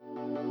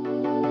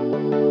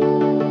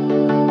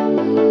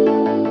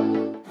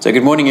So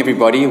good morning,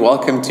 everybody.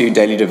 Welcome to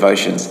Daily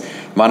Devotions.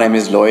 My name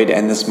is Lloyd,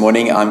 and this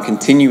morning I'm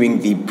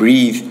continuing the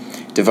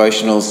Breathe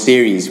devotional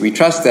series. We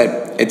trust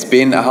that it's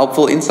been a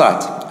helpful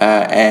insight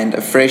and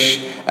a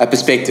fresh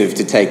perspective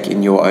to take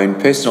in your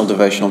own personal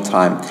devotional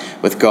time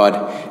with God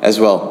as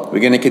well. We're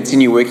going to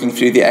continue working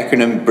through the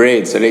acronym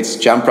BREAD. So let's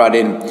jump right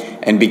in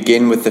and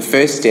begin with the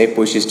first step,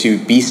 which is to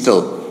be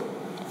still.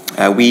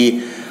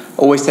 We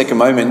always take a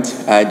moment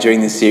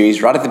during this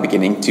series, right at the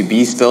beginning, to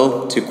be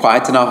still, to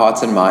quieten our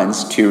hearts and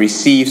minds, to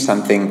receive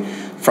something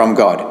from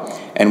God.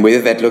 And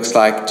whether that looks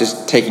like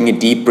just taking a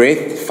deep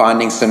breath,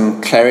 finding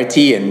some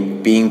clarity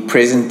and being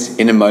present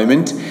in a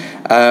moment,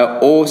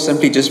 or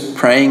simply just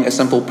praying a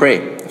simple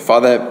prayer.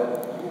 Father,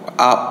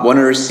 I want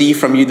to receive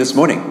from you this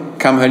morning.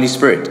 Come, Holy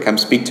Spirit, come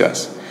speak to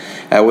us.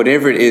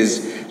 Whatever it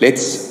is,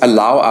 let's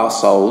allow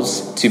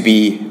ourselves to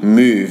be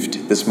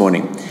moved this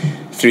morning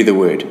through the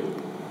Word.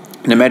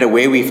 No matter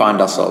where we find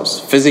ourselves,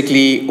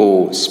 physically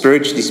or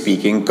spiritually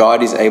speaking,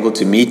 God is able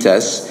to meet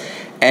us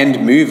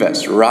and move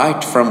us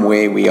right from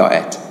where we are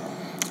at.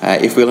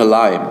 If we'll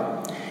allow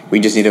Him, we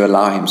just need to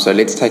allow Him. So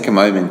let's take a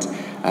moment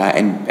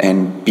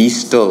and be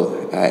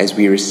still as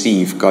we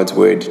receive God's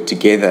Word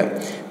together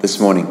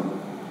this morning.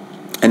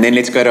 And then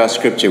let's go to our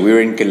scripture.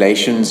 We're in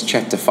Galatians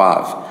chapter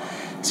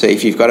 5. So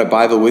if you've got a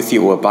Bible with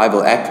you or a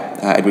Bible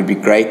app, it would be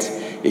great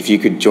if you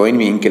could join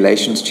me in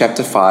Galatians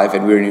chapter 5,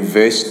 and we're in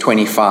verse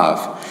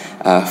 25.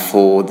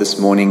 For this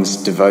morning's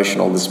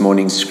devotional, this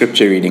morning's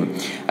scripture reading.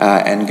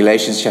 And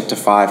Galatians chapter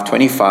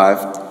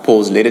 5:25,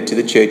 Paul's letter to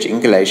the church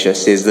in Galatia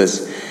says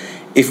this: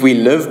 "If we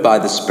live by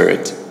the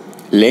Spirit,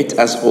 let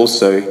us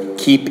also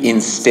keep in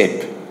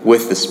step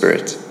with the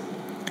Spirit."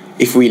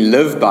 If we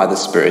live by the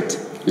Spirit,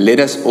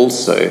 let us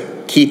also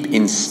keep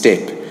in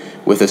step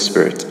with the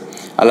Spirit.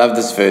 I love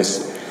this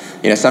verse.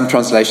 Some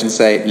translations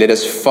say, "Let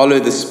us follow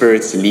the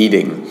Spirit's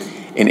leading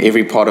in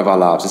every part of our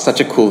lives." It's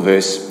such a cool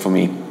verse for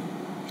me.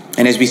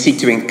 And as we seek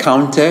to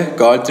encounter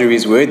God through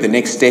His Word, the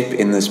next step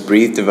in this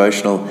Breathe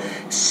devotional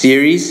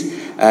series,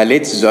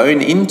 let's zone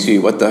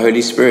into what the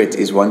Holy Spirit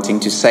is wanting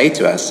to say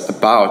to us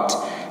about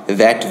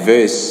that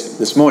verse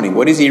this morning.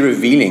 What is He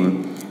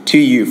revealing to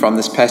you from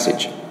this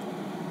passage?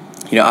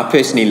 I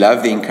personally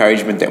love the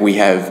encouragement that we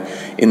have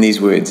in these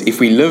words.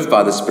 If we live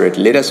by the Spirit,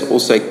 let us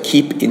also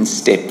keep in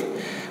step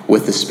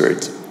with the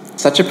Spirit.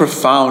 Such a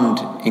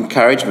profound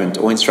encouragement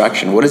or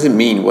instruction. What does it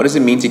mean? What does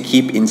it mean to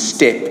keep in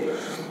step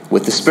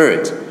with the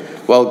Spirit?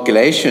 Well,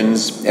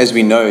 Galatians, as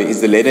we know,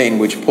 is the letter in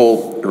which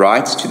Paul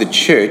writes to the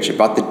church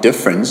about the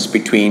difference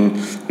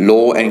between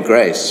law and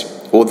grace,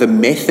 or the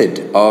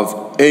method of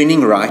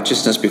earning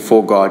righteousness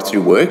before God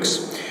through works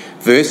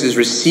versus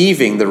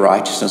receiving the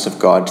righteousness of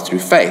God through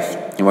faith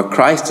in what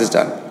Christ has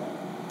done.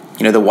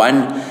 The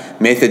one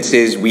method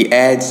says we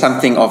add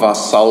something of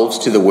ourselves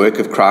to the work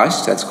of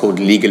Christ. That's called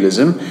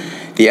legalism.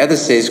 The other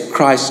says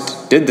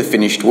Christ did the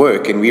finished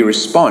work and we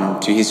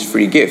respond to His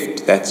free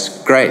gift. That's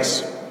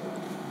grace.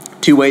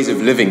 Two ways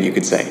of living, you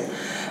could say.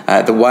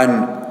 The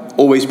one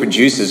always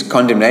produces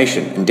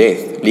condemnation and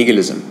death,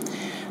 legalism.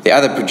 The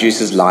other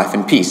produces life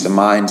and peace, a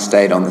mind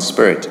stayed on the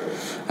Spirit.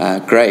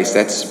 Grace,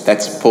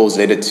 that's Paul's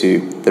letter to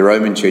the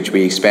Roman church,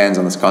 where he expands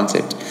on this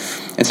concept.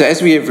 And so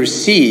as we have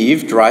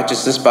received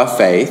righteousness by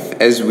faith,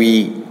 as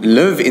we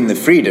live in the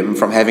freedom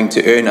from having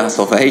to earn our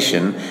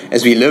salvation,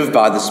 as we live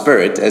by the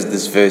Spirit, as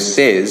this verse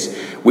says,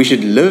 we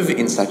should live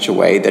in such a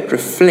way that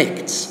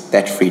reflects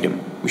that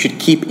freedom. We should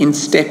keep in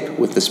step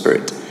with the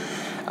Spirit.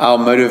 Our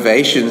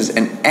motivations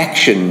and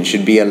action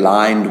should be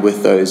aligned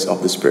with those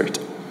of the Spirit.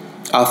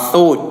 Our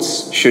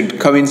thoughts should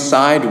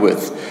coincide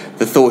with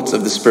the thoughts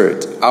of the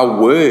Spirit.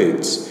 Our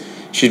words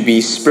should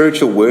be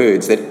spiritual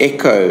words that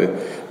echo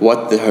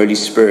what the Holy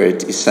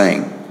Spirit is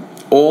saying.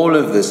 All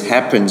of this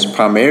happens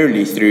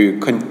primarily through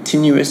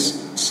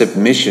continuous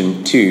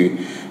submission to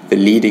the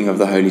leading of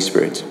the Holy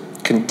Spirit,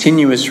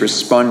 continuous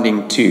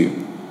responding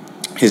to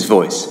His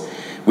voice.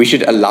 We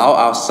should allow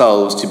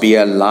ourselves to be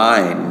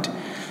aligned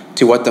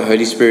to what the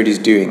Holy Spirit is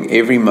doing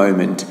every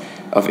moment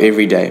of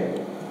every day.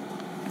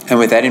 And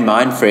with that in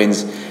mind,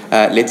 friends,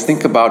 let's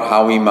think about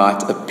how we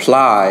might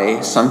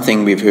apply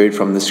something we've heard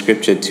from the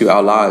scripture to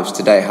our lives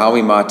today, how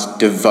we might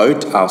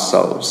devote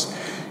ourselves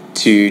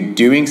to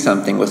doing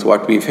something with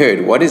what we've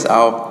heard. What is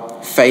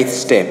our faith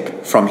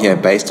step from here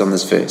based on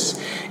this verse?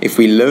 If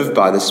we live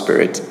by the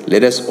Spirit,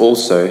 let us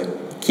also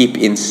keep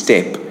in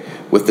step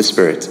with the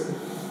Spirit.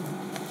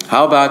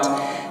 How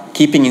about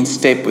keeping in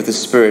step with the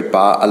Spirit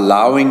by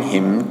allowing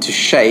Him to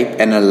shape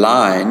and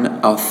align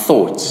our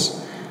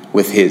thoughts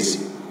with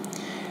His?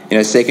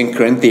 2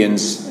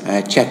 Corinthians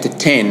chapter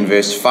 10,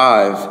 verse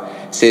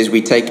 5 says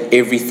we take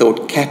every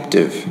thought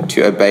captive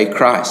to obey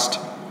Christ.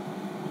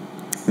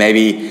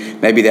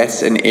 Maybe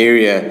that's an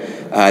area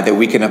that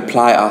we can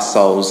apply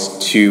ourselves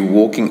to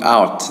walking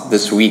out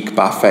this week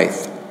by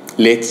faith.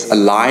 Let's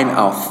align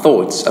our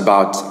thoughts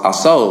about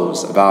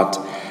ourselves, about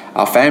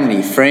our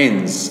family,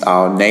 friends,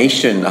 our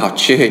nation, our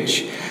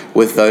church,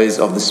 with those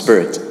of the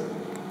Spirit.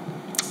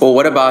 Or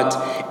what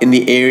about in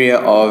the area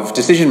of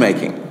decision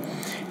making?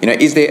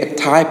 Is there a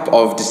type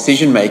of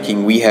decision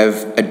making we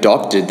have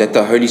adopted that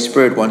the Holy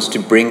Spirit wants to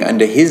bring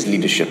under His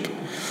leadership?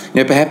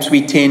 Perhaps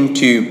we tend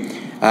to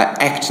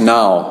act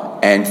now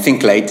and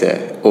think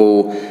later,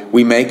 or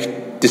we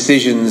make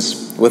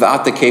decisions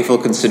without the careful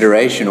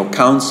consideration or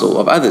counsel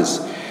of others.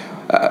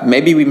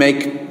 Maybe we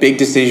make big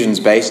decisions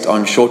based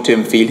on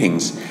short-term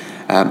feelings.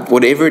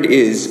 Whatever it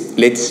is,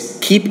 let's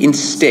keep in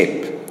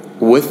step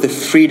with the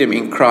freedom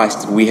in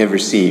Christ that we have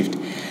received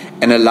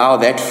and allow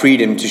that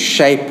freedom to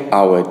shape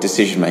our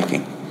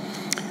decision-making.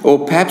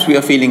 Or perhaps we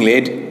are feeling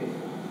led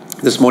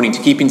this morning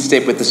to keep in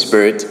step with the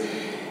Spirit,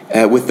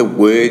 with the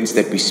words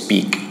that we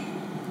speak.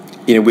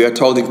 We are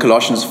told in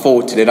Colossians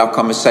 4 to let our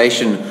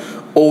conversation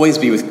always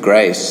be with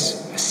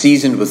grace,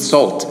 seasoned with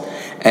salt.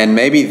 And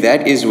maybe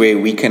that is where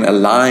we can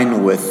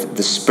align with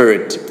the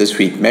Spirit this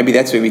week. Maybe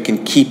that's where we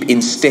can keep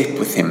in step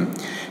with Him,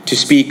 to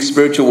speak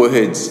spiritual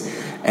words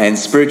and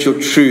spiritual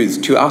truths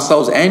to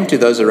ourselves and to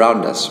those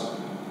around us.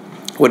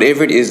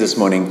 Whatever it is this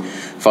morning,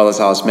 Father's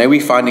house, may we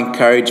find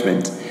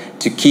encouragement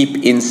to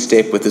keep in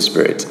step with the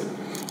Spirit.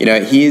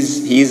 He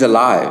is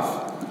alive.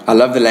 I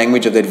love the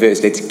language of that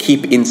verse. Let's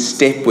keep in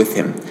step with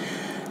Him.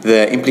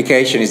 The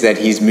implication is that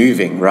He's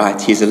moving, right?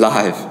 He's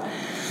alive.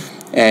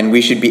 And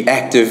we should be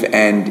active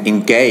and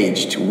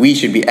engaged. We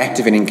should be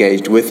active and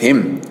engaged with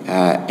Him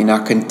in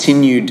our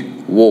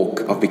continued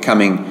walk of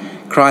becoming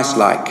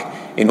Christ-like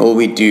in all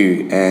we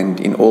do and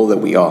in all that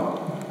we are.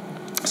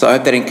 So I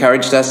hope that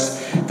encouraged us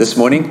this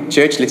morning.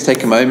 Church, let's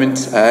take a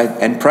moment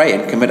and pray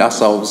and commit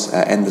ourselves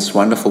and this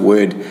wonderful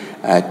word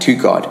to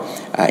God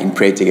in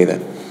prayer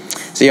together.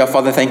 So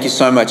Father, thank you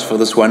so much for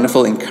this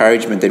wonderful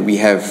encouragement that we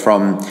have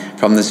from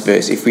this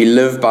verse. If we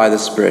live by the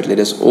Spirit, let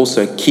us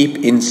also keep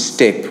in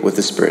step with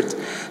the Spirit.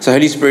 So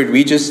Holy Spirit,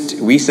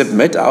 we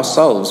submit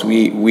ourselves.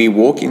 We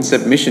walk in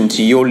submission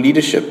to your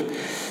leadership.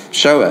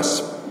 Show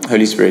us,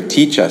 Holy Spirit,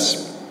 teach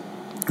us,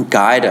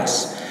 guide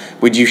us.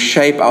 Would you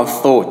shape our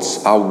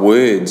thoughts, our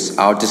words,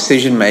 our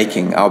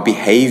decision-making, our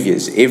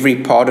behaviors, every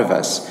part of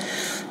us?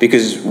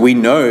 Because we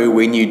know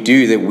when you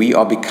do that we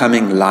are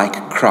becoming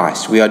like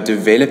Christ. We are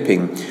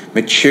developing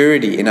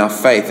maturity in our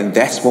faith, and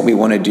that's what we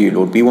want to do,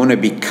 Lord. We want to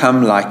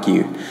become like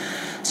you.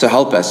 So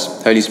help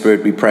us, Holy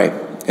Spirit, we pray,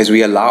 as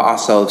we allow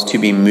ourselves to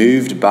be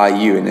moved by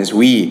you and as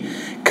we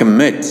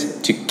commit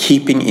to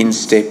keeping in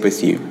step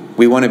with you.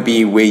 We want to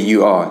be where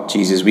you are,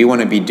 Jesus. We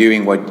want to be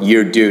doing what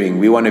you're doing.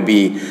 We want to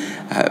be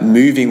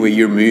moving where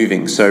you're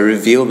moving. So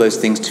reveal those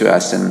things to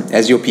us, and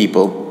as your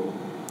people,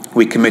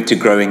 we commit to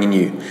growing in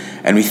you.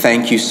 And we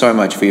thank you so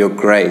much for your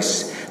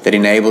grace that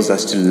enables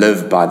us to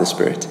live by the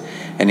Spirit.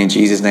 And in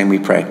Jesus' name we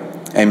pray.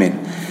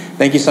 Amen.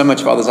 Thank you so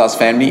much, Father's House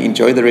family.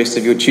 Enjoy the rest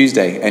of your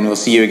Tuesday, and we'll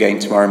see you again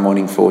tomorrow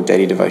morning for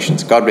Daily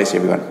Devotions. God bless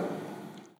everyone.